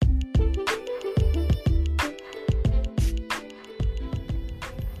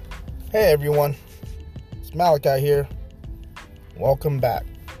Hey everyone, it's Malachi here. Welcome back.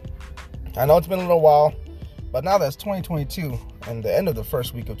 I know it's been a little while, but now that's 2022 and the end of the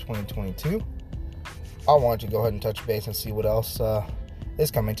first week of 2022, I wanted to go ahead and touch base and see what else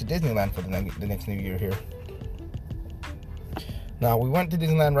is coming to Disneyland for the next new year here. Now, we went to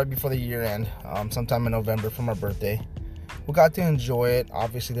Disneyland right before the year end, sometime in November for my birthday. We got to enjoy it.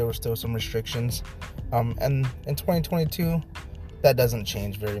 Obviously, there were still some restrictions. And in 2022, that doesn't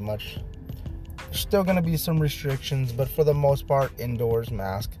change very much. There's still going to be some restrictions, but for the most part, indoors,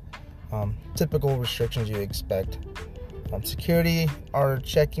 mask. Typical restrictions you expect. Security are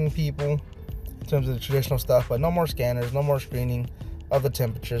checking people in terms of the traditional stuff, but no more scanners, no more screening of the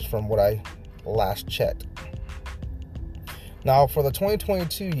temperatures from what I last checked. Now, for the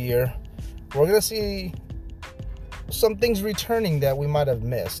 2022 year, we're going to see some things returning that we might have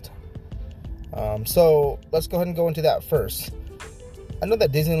missed. So let's go ahead and go into that first. I know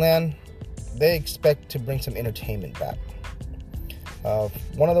that Disneyland, they expect to bring some entertainment back.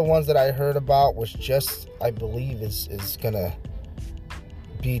 One of the ones that I heard about was just, I believe, is going to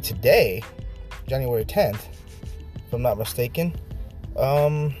be today, January 10th, if I'm not mistaken.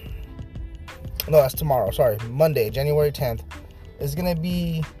 No, that's tomorrow. Sorry, Monday, January 10th, is going to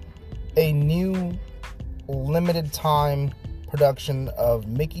be a new limited time production of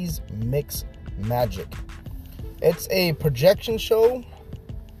Mickey's Mix Magic. It's a projection show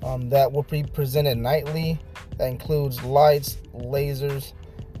that will be presented nightly. That includes lights, lasers,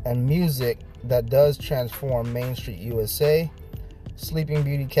 and music that does transform Main Street USA, Sleeping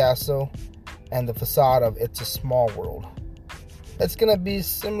Beauty Castle, and the facade of It's a Small World. It's going to be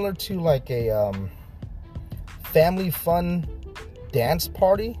similar to like a family fun dance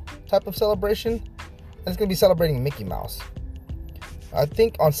party type of celebration. And it's going to be celebrating Mickey Mouse. I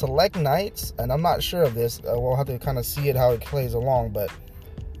think on select nights, and I'm not sure of this, we'll have to kind of see it how it plays along, but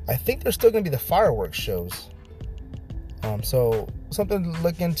I think there's still going to be the fireworks shows. So something to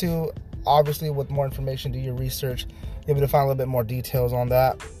look into. Obviously, with more information, do your research. You'll be able to find a little bit more details on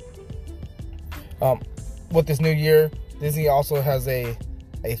that. With this new year, Disney also has a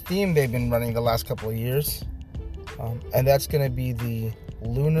theme they've been running the last couple of years, and that's going to be the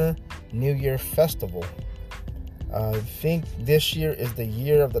Lunar New Year Festival. I think this year is the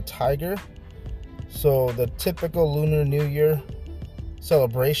year of the tiger. So the typical Lunar New Year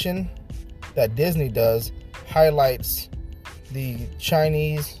celebration that Disney does highlights the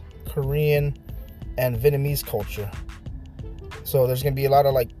Chinese, Korean, and Vietnamese culture. So there's going to be a lot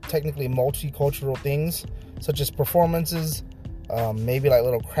of like technically multicultural things, such as performances, maybe like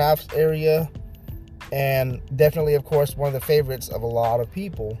little crafts area, and definitely, of course, one of the favorites of a lot of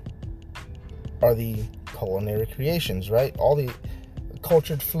people are the culinary creations, right? All the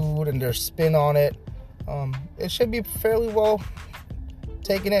cultured food and their spin on it. It should be fairly well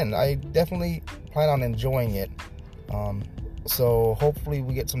taken in. I definitely plan on enjoying it. So hopefully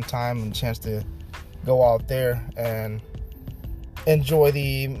we get some time and chance to go out there and enjoy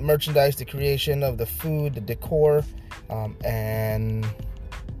the merchandise, the creation of the food, the decor, and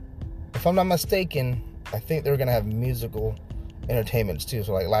if I'm not mistaken, I think they're gonna have musical entertainments too,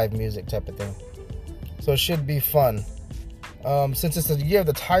 so like live music type of thing. So it should be fun. Since it's the year of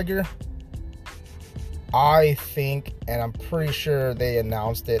the tiger, I think, and I'm pretty sure they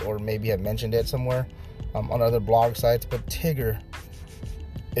announced it or maybe have mentioned it somewhere on other blog sites, but Tigger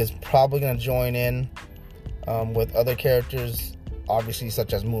is probably going to join in with other characters, obviously,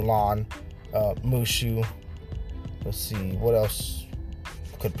 such as Mulan, Mushu. Let's see, what else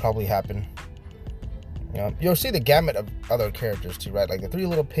could probably happen? You'll see the gamut of other characters too, right? Like the Three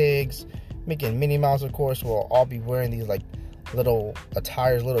Little Pigs, Mickey and Minnie Mouse, of course, will all be wearing these like little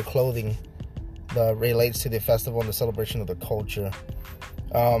attires, little clothing that relates to the festival and the celebration of the culture.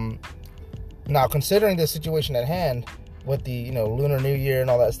 Now, considering the situation at hand with the Lunar New Year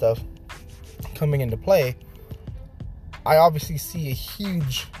and all that stuff coming into play, I obviously see a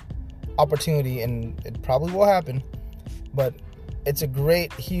huge opportunity, and it probably will happen, but it's a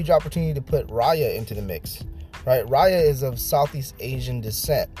great, huge opportunity to put Raya into the mix, right? Raya is of Southeast Asian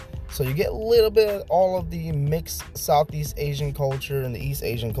descent, so you get a little bit of all of the mixed Southeast Asian culture and the East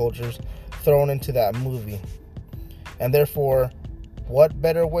Asian cultures thrown into that movie. And therefore, what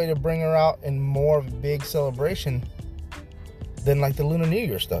better way to bring her out in more of a big celebration than like the Lunar New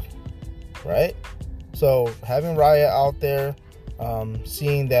Year stuff, right? So having Raya out there,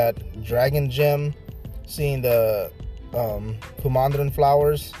 seeing that dragon gem, seeing the Kumandran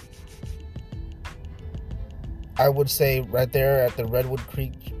flowers, I would say right there at the Redwood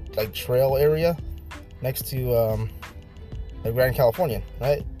Creek like trail area next to the Grand Californian,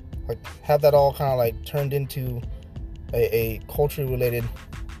 right? Like have that all kind of like turned into a culture related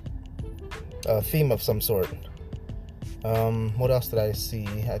theme of some sort. What else did I see?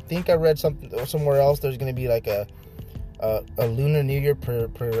 I think I read something somewhere else. There's going to be like a Lunar New Year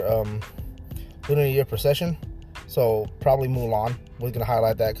Lunar New Year procession. So probably Mulan. We're going to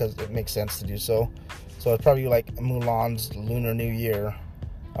highlight that because it makes sense to do so. So it's probably like Mulan's Lunar New Year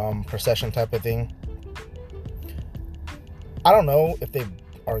procession type of thing. I don't know if they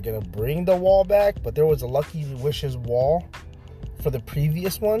are going to bring the wall back, but there was a Lucky Wishes wall for the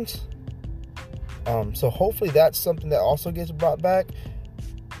previous ones. So hopefully that's something that also gets brought back.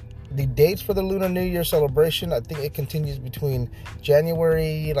 The dates for the Lunar New Year celebration, I think it continues between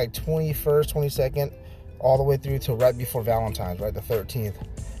January like 21st, 22nd, all the way through to right before Valentine's, right, the 13th,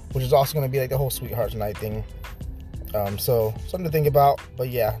 which is also going to be like the whole Sweethearts Night thing. So something to think about. But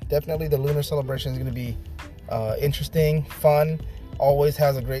yeah, definitely the lunar celebration is going to be interesting, fun, always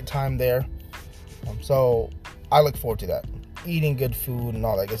has a great time there. So I look forward to that. Eating good food and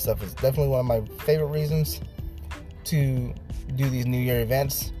all that good stuff is definitely one of my favorite reasons to do these New Year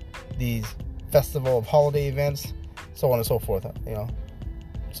events, these festival of holiday events, so on and so forth, you know.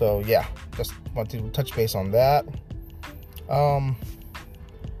 So yeah, just want to touch base on that.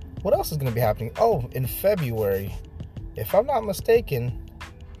 What else is going to be happening? Oh, in February, if I'm not mistaken,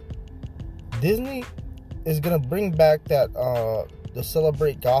 Disney is going to bring back that the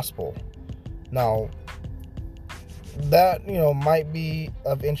Celebrate Gospel. Now, that, you know, might be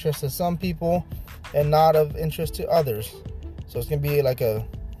of interest to some people and not of interest to others. So it's going to be like a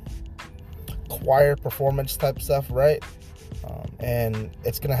choir performance type stuff, right? And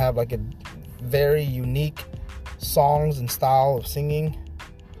it's going to have like a very unique songs and style of singing,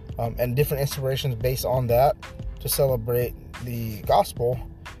 and different inspirations based on that to celebrate the gospel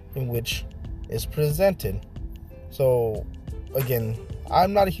in which is presented. So again,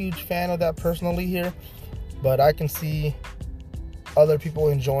 I'm not a huge fan of that personally here, but I can see other people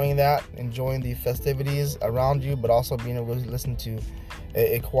enjoying that, enjoying the festivities around you, but also being able to listen to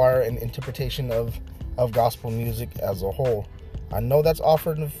a choir and interpretation of gospel music as a whole. I know that's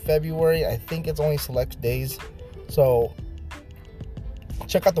offered in February. I think it's only select days. So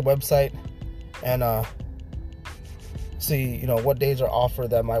check out the website and see, you know, what days are offered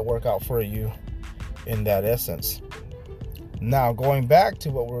that might work out for you in that essence. Now, going back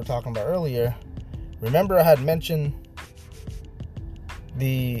to what we were talking about earlier, remember I had mentioned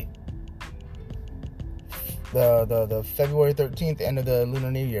the February 13th, end of the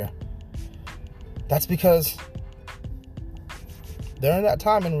Lunar New Year. That's because during that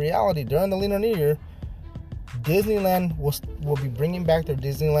time, in reality, during the Lunar New Year, Disneyland will be bringing back their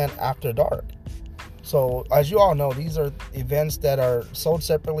Disneyland After Dark. So, as you all know, these are events that are sold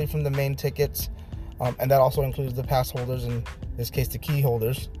separately from the main tickets, and that also includes the pass holders, in this case, the key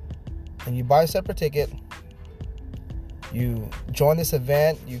holders. And you buy a separate ticket, you join this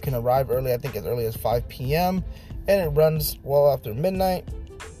event, you can arrive early, I think as early as 5 p.m., and it runs well after midnight,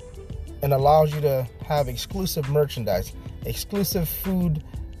 and allows you to have exclusive merchandise, exclusive food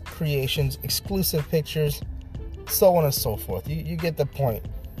creations, exclusive pictures, so on and so forth. You get the point.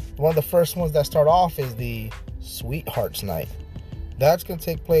 One of the first ones that start off is the Sweethearts Night. That's going to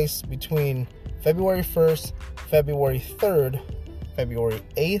take place between February 1st, February 3rd, February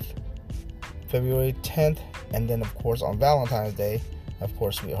 8th, February 10th, and then, of course, on Valentine's Day, of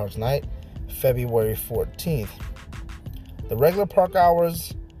course, Sweethearts Night, February 14th. The regular park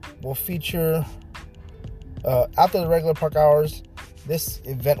hours will feature, after the regular park hours, this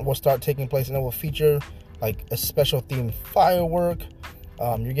event will start taking place, and it will feature like a special themed firework.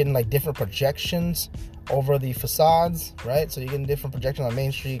 You're getting like different projections over the facades, right? So you're getting different projections on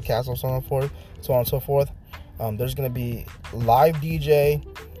Main Street, Castle, so on and so forth. There's going to be live DJ.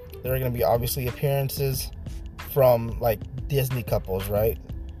 There are going to be obviously appearances from like Disney couples, right?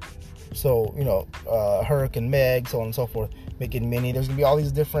 So, you know, Hurricane Meg, so on and so forth, making Minnie. There's going to be all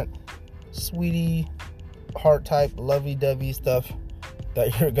these different sweetie, heart type, lovey-dovey stuff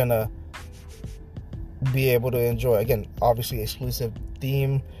that you're going to be able to enjoy. Again, obviously exclusive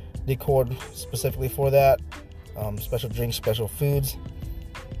theme decor specifically for that. Special drinks, special foods.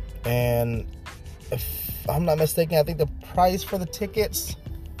 And if I'm not mistaken, I think the price for the tickets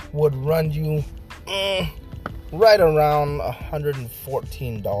would run you right around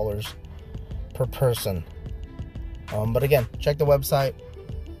 $114 per person. But again, check the website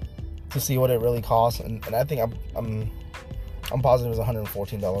to see what it really costs, and I think I'm positive it's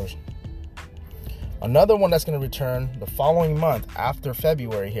 $114. Another one that's going to return the following month after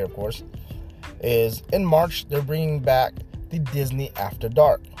February here, of course, is in March. They're bringing back the Disney After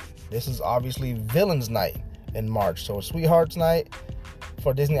Dark. This is obviously Villains Night in March. So Sweethearts Night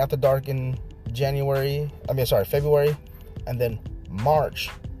for Disney After Dark in February, and then March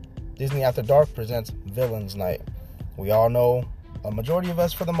Disney After Dark presents Villains Night. We all know, a majority of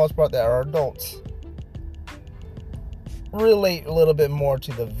us for the most part that are adults, relate a little bit more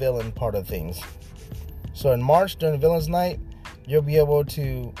to the villain part of things. So in March, during Villains Night, you'll be able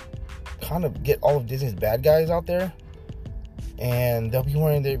to kind of get all of Disney's bad guys out there, and they'll be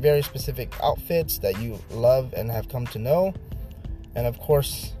wearing their very specific outfits that you love and have come to know. And of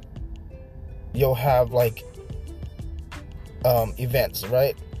course, you'll have like events,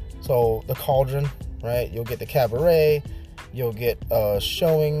 right? So the Cauldron, right? You'll get the cabaret, you'll get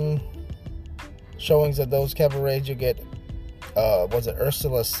showings of those cabarets. You'll get was it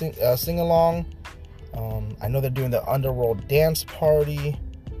Ursula sing along? I know they're doing the Underworld dance party.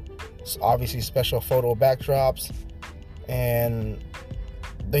 So obviously special photo backdrops and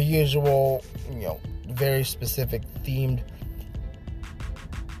the usual, very specific themed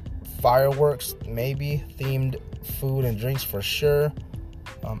fireworks, maybe themed food and drinks for sure,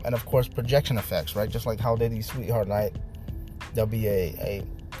 and of course projection effects, right? Just like how they do Sweetheart Night, there'll be a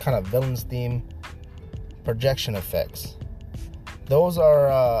kind of villains theme projection effects. Those are,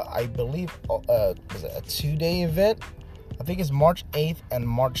 I believe, was it a 2-day event? I think it's March 8th and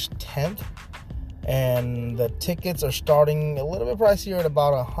March 10th. And the tickets are starting a little bit pricier at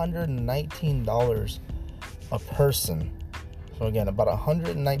about $119 a person. So again, about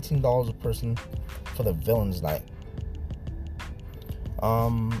 $119 a person for the Villains Night.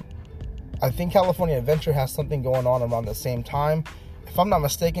 I think California Adventure has something going on around the same time. If I'm not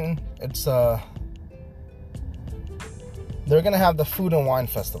mistaken, it's they're going to have the Food and Wine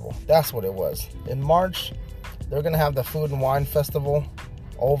Festival. That's what it was. In March, they're going to have the Food and Wine Festival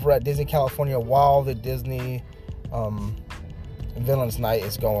over at Disney California while the Disney Villains Night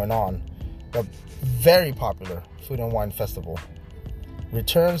is going on. The very popular Food and Wine Festival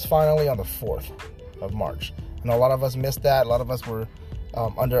returns finally on the 4th of March. I know a lot of us missed that. A lot of us were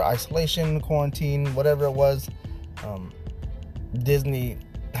under isolation, quarantine, whatever it was. Disney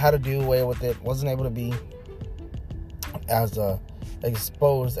had to do away with it. Wasn't able to be as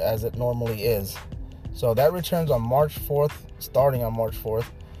exposed as it normally is. So that returns on March 4th, starting on March 4th.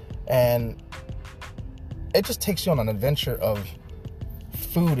 And it just takes you on an adventure of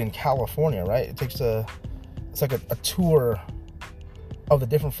food in California, right? It's like a tour of the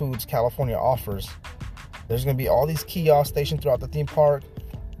different foods California offers. There's going to be all these kiosks stationed throughout the theme park,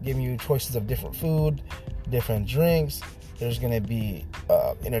 giving you choices of different food, different drinks. There's going to be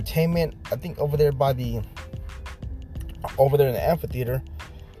entertainment, I think, over there in the amphitheater.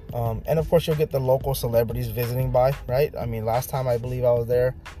 And of course, you'll get the local celebrities visiting by, right? I mean, last time I believe I was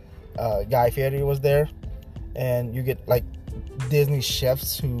there, Guy Fieri was there. And you get like Disney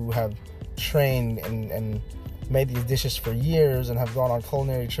chefs who have trained and made these dishes for years and have gone on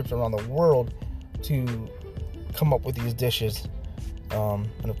culinary trips around the world to come up with these dishes.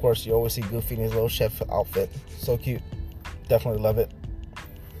 And of course, you always see Goofy in his little chef outfit. So cute. Definitely love it.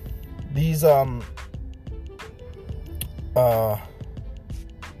 These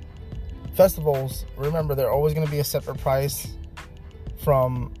festivals, remember, they're always going to be a separate price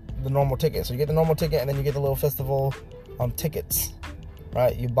from the normal ticket. So you get the normal ticket and then you get the little festival tickets,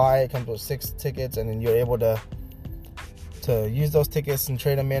 right? You buy it, comes with 6 tickets, and then you're able to use those tickets and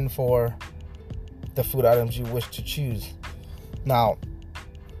trade them in for the food items you wish to choose. Now,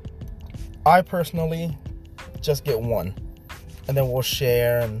 I personally just get one, and then we'll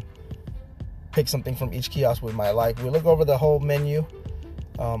share and pick something from each kiosk we might like. We look over the whole menu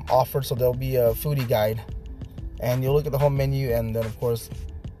offered, so there'll be a foodie guide, and you'll look at the whole menu and then of course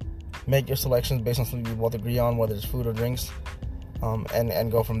make your selections based on something you both agree on, whether it's food or drinks,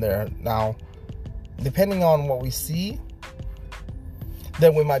 and go from there. Now, depending on what we see,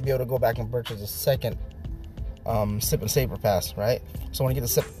 then we might be able to go back and purchase a second sip and savor pass, right? So when you get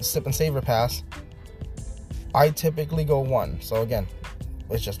the sip and savor pass, I typically go one. So again,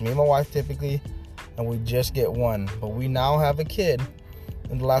 it's just me and my wife typically, and we just get one. But we now have a kid.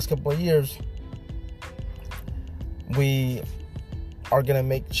 In the last couple of years, we are going to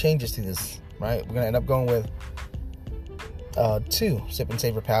make changes to this, right? We're going to end up going with 2 sip and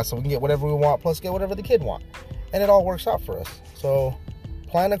savor pass, so we can get whatever we want plus get whatever the kid want, and it all works out for us. So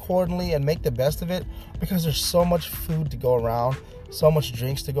plan accordingly and make the best of it, because there's so much food to go around, so much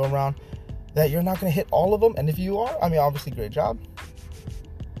drinks to go around, that you're not going to hit all of them. And if you are, I mean, obviously great job,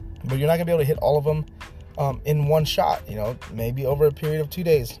 but you're not going to be able to hit all of them in one shot, maybe over a period of 2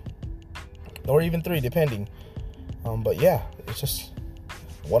 days or even 3, depending. But yeah, it's just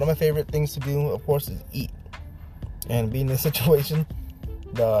one of my favorite things to do, of course, is eat. And being in this situation,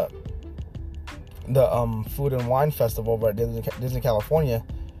 the Food and Wine Festival over at Disney California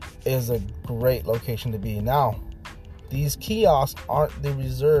is a great location to be. Now, these kiosks aren't the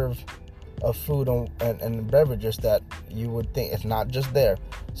reserve of food and beverages that you would think. It's not just there.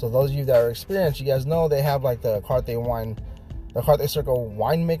 So those of you that are experienced, you guys know they have like the Carthay Circle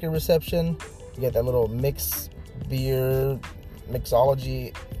winemaker reception. You get that little beer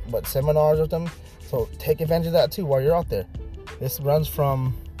mixology, seminars with them. So take advantage of that too while you're out there. This runs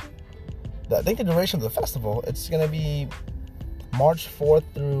from I think the duration of the festival. It's gonna be March 4th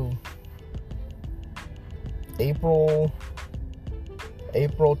through April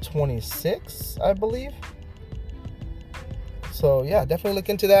 26th, I believe. So yeah, definitely look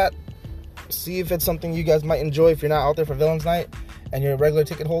into that. See if it's something you guys might enjoy. If you're not out there for Villains Night and you're a regular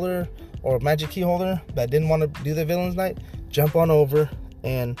ticket holder or Magic Key holder that didn't want to do the Villains Night, jump on over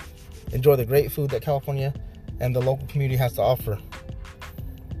and enjoy the great food that California and the local community has to offer.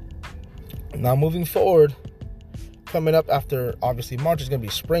 Now moving forward, coming up after obviously March is going to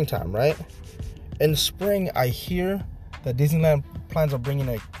be springtime, right? In spring, I hear that Disneyland plans on bringing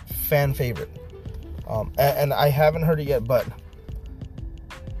a fan favorite. And I haven't heard it yet, but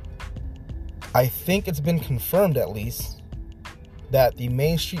I think it's been confirmed at least that the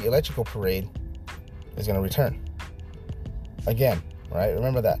Main Street Electrical Parade is going to return. Again, right?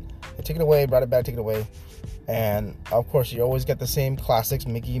 Remember that. They took it away, brought it back, take it away. And of course, you always get the same classics,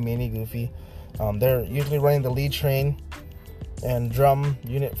 Mickey, Minnie, Goofy. They're usually running the lead train and drum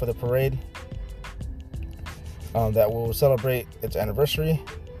unit for the parade that will celebrate its anniversary.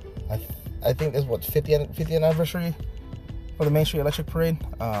 I think this is what 50th anniversary for the Main Street Electric Parade.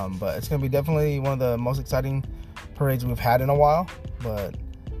 But it's going to be definitely one of the most exciting parades we've had in a while. But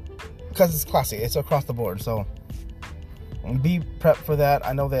because it's classic, it's across the board. So be prepped for that.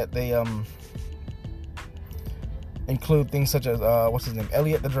 I know that they include things such as what's his name,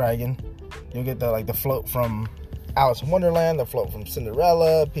 Elliot the Dragon. You'll get the float from Alice in Wonderland, the float from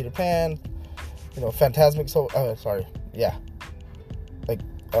Cinderella, Peter Pan, Fantasmic.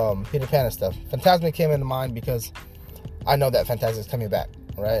 Peter Pan and stuff. Fantasmic came into mind because I know that Fantasmic's coming back,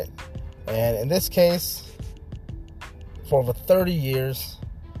 right? And in this case, for over 30 years,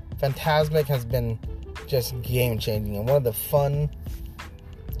 Fantasmic has been just game changing and one of the fun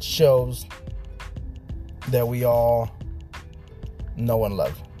shows that we all know and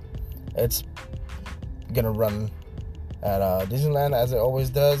love. It's gonna run at Disneyland as it always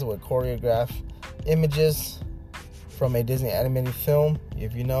does, with choreographed images from a Disney animated film.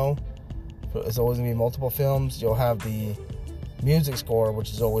 If you know, it's always gonna be multiple films. You'll have the music score,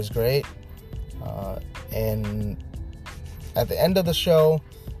 which is always great, and at the end of the show,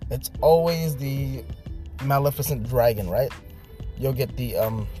 it's always the Maleficent Dragon, right? You'll get the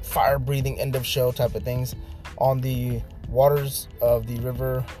fire-breathing end of show type of things on the waters of the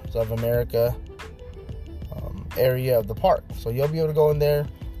Rivers of America area of the park. So you'll be able to go in there,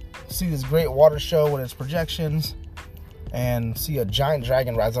 see this great water show with its projections, and see a giant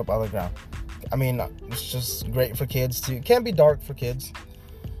dragon rise up out of the ground. I mean, it's just great for kids too. It can be dark for kids,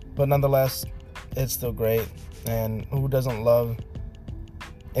 but nonetheless, it's still great. And who doesn't love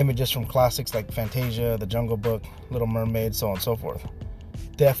images from classics like Fantasia, The Jungle Book, Little Mermaid, so on and so forth.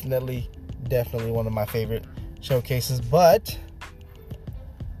 Definitely one of my favorite showcases. But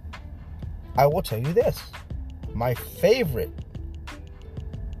I will tell you this, my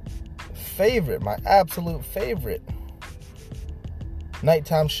my absolute favorite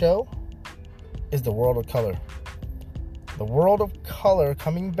nighttime show is the World of Color. The World of Color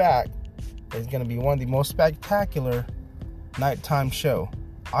coming back is going to be one of the most spectacular nighttime show.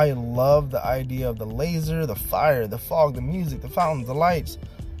 I love the idea of the laser, the fire, the fog, the music, the fountains, the lights.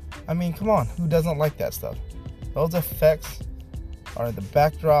 I mean, come on, who doesn't like that stuff? Those effects are the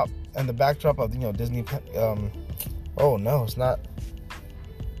backdrop of Disney. Oh no, it's not.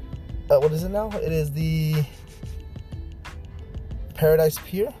 What is it now? It is the Paradise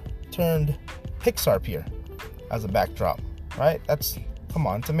Pier turned Pixar Pier as a backdrop, right? Come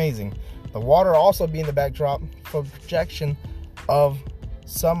on, it's amazing. The water also being the backdrop for projection of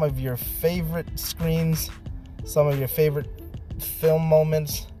some of your favorite screens, some of your favorite film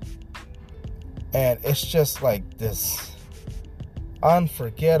moments, and it's just like this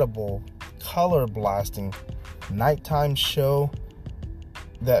unforgettable, color blasting nighttime show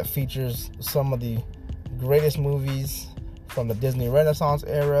that features some of the greatest movies from the Disney Renaissance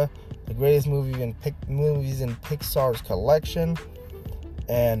era, the greatest movies in Pixar's collection,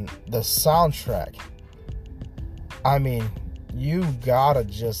 and the soundtrack. I mean, you gotta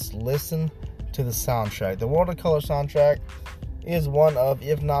just listen to the soundtrack. The World of Color soundtrack is one of,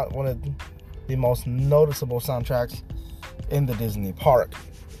 if not one of the most noticeable soundtracks in the Disney park.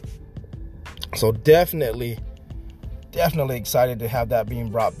 So definitely excited to have that being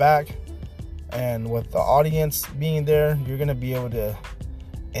brought back. And with the audience being there, you're going to be able to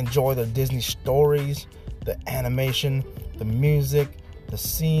enjoy the Disney stories, the animation, the music, the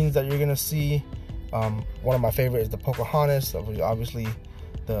scenes that you're going to see. One of my favorites is the Pocahontas. Obviously,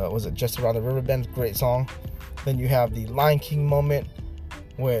 was it Just Around the River Bend? Great song. Then you have the Lion King moment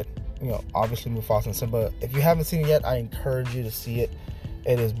with, obviously Mufasa and Simba. If you haven't seen it yet, I encourage you to see it.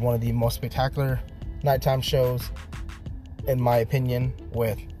 It is one of the most spectacular nighttime shows, in my opinion,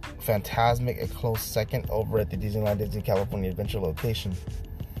 with Fantasmic a close second over at the Disneyland Disney California Adventure location.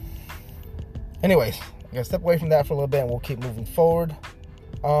 Anyways, I'm gonna step away from that for a little bit and we'll keep moving forward.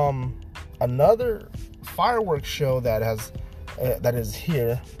 Another fireworks show that is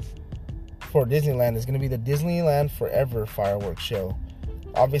here for Disneyland is going to be the Disneyland Forever fireworks show.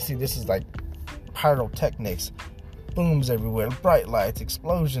 Obviously, this is like pyrotechnics, booms everywhere, bright lights,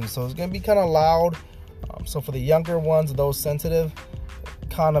 explosions. So it's going to be kind of loud. So for the younger ones, those sensitive,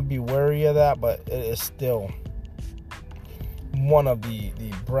 kind of be wary of that. But it is still one of the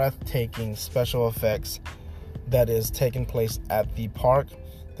breathtaking special effects that is taking place at the park.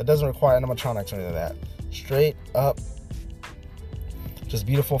 That doesn't require animatronics or anything like that. Straight up, just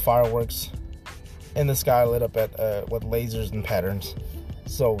beautiful fireworks in the sky lit up with lasers and patterns.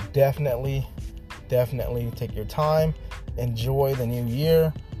 So definitely take your time, enjoy the new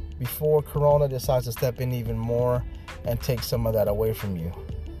year before Corona decides to step in even more and take some of that away from you.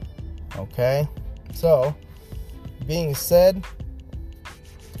 Okay, so being said,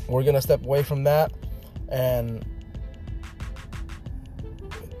 we're gonna step away from that and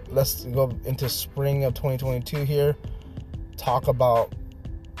let's go into spring of 2022 here. Talk about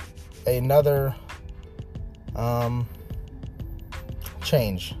another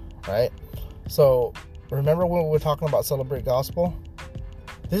change, right? So remember when we were talking about Celebrate Gospel?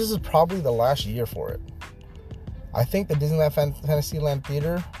 This is probably the last year for it. I think the Disneyland Fantasyland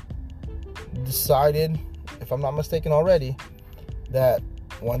Theater decided, if I'm not mistaken already, that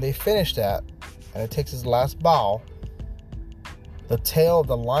when they finish that and it takes its last bow, the Tale of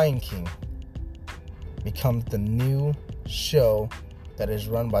the Lion King becomes the new show that is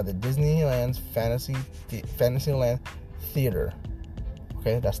run by the Disneyland's Fantasyland Theater.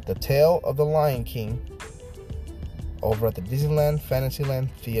 Okay, that's the Tale of the Lion King over at the Disneyland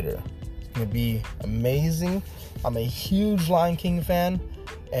Fantasyland Theater. It's going to be amazing. I'm a huge Lion King fan,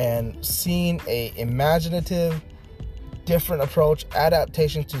 and seeing a imaginative, different approach,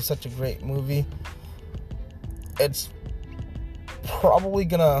 adaptation to such a great movie, it's probably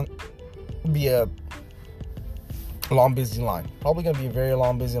gonna be a long, busy line. Probably gonna be a very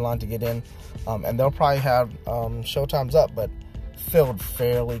long, busy line to get in, and they'll probably have showtimes up, but filled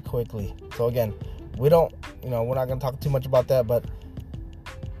fairly quickly. So again, we're not gonna talk too much about that, but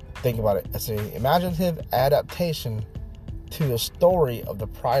think about it. It's an imaginative adaptation to the story of the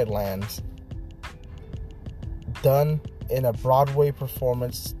Pride Lands, done in a Broadway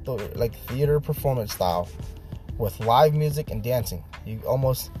performance, like theater performance style, with live music and dancing. You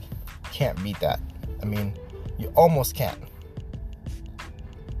almost can't beat that. I mean, you almost can't.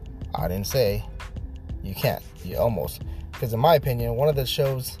 I didn't say you can't. You almost. Because in my opinion, one of the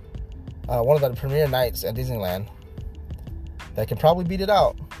shows, one of the premiere nights at Disneyland that can probably beat it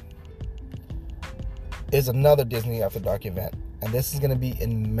out is another Disney After Dark event. And this is going to be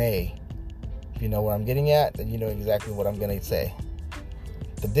in May. If you know where I'm getting at, then you know exactly what I'm going to say.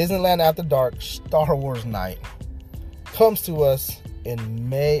 The Disneyland After Dark Star Wars Night comes to us in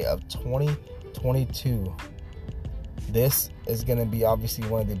May of 2022. This is going to be obviously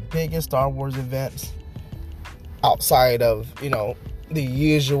one of the biggest Star Wars events outside of, the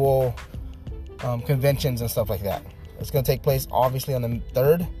usual conventions and stuff like that. It's going to take place obviously on the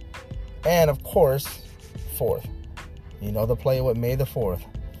 3rd and of course 4th. The play with May the 4th.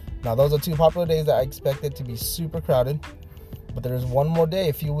 Now those are two popular days that I expect it to be super crowded, but there's one more day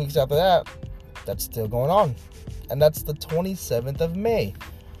a few weeks after that that's still going on, and that's the 27th of May.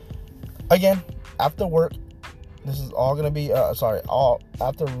 Again, after work. This is all going to be all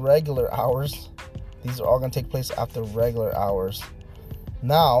after regular hours. These are all going to take place after regular hours.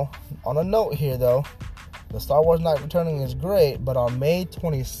 Now, on a note here though, the Star Wars Night returning is great, but on May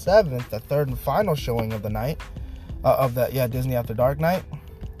 27th, the third and final showing of the night, Disney After Dark night,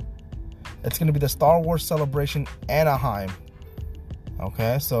 it's going to be the Star Wars Celebration Anaheim.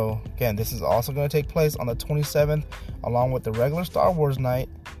 Okay, so again, this is also going to take place on the 27th, along with the regular Star Wars night.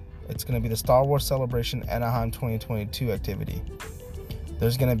 It's going to be the Star Wars Celebration Anaheim 2022 activity.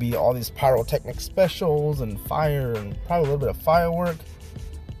 There's going to be all these pyrotechnic specials and fire and probably a little bit of firework,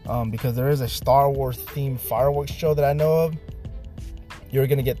 because there is a Star Wars themed fireworks show that I know of. You're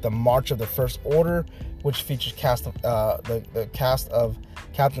going to get the March of the First Order, which features the cast of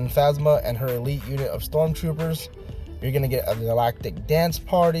Captain Phasma and her elite unit of stormtroopers. You're going to get a galactic dance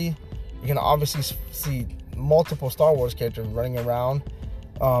party. You're going to obviously see multiple Star Wars characters running around.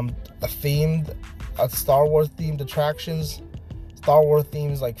 Star Wars themed attractions. Star Wars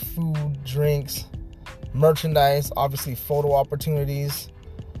themes like food, drinks, merchandise, obviously photo opportunities,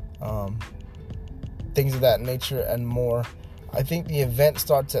 things of that nature and more. I think the event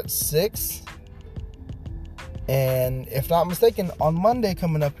starts at 6. And if not mistaken, on Monday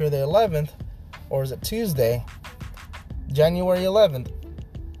coming up here, the 11th, or is it Tuesday, January 11th,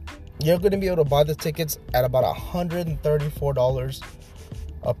 you're going to be able to buy the tickets at about $134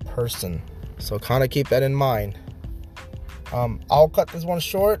 a person. So kind of keep that in mind. I'll cut this one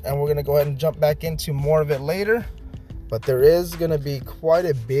short, and we're going to go ahead and jump back into more of it later. But there is going to be quite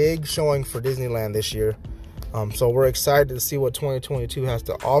a big showing for Disneyland this year. So we're excited to see what 2022 has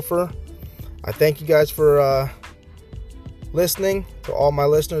to offer. I thank you guys for listening. To all my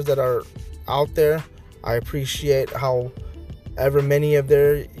listeners that are out there, I appreciate however many of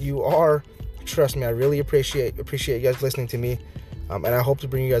you are. Trust me, I really appreciate you guys listening to me. And I hope to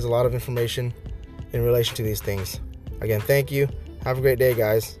bring you guys a lot of information in relation to these things. Again, thank you. Have a great day,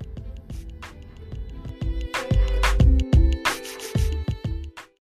 guys.